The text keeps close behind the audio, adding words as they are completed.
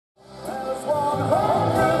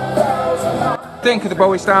Think of the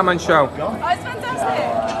Bowie Starman show? Oh, it's fantastic.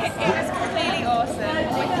 It was completely awesome.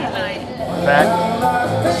 Wicked night. Ben?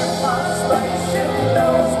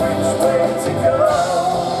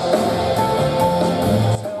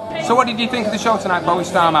 So what did you think of the show tonight, Bowie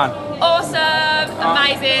Starman? Awesome,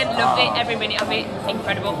 amazing, loved it, every minute of it,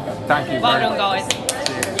 incredible. Thank you. Well done, guys.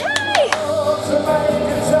 Yay!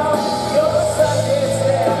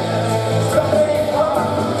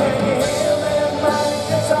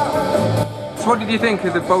 So what did you think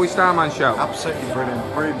of the Bowie Starman show? Absolutely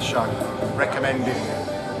brilliant, brilliant show. Recommended.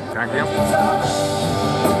 Thank you.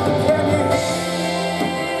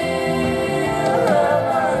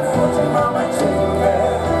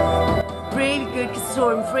 Really good, because I saw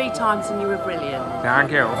him 3 times and you were brilliant.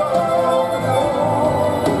 Thank you.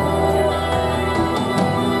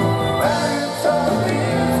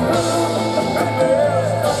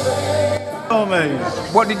 Oh me.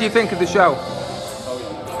 What did you think of the show?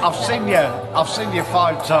 I've seen you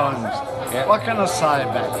 5 times. Yeah. What can I say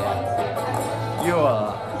about you? You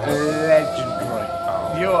are legendary.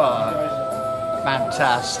 You are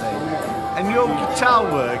fantastic. And your guitar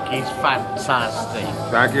work is fantastic.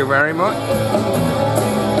 Thank you very much.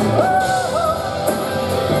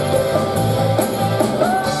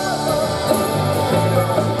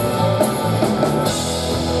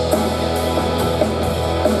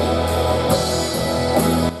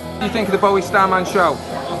 What do you think of the Bowie Starman show? We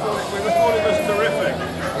were thought it was terrific.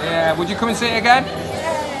 Yeah, would you come and see it again?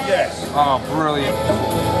 Yes. Oh, brilliant.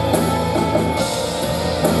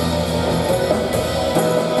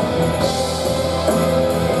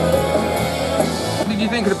 What did you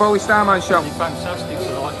think of the Bowie Starman show? Fantastic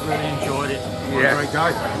tonight, really enjoyed it. Yeah. What a great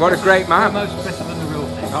guy. What a great man. Almost better than the real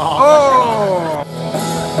thing. Oh!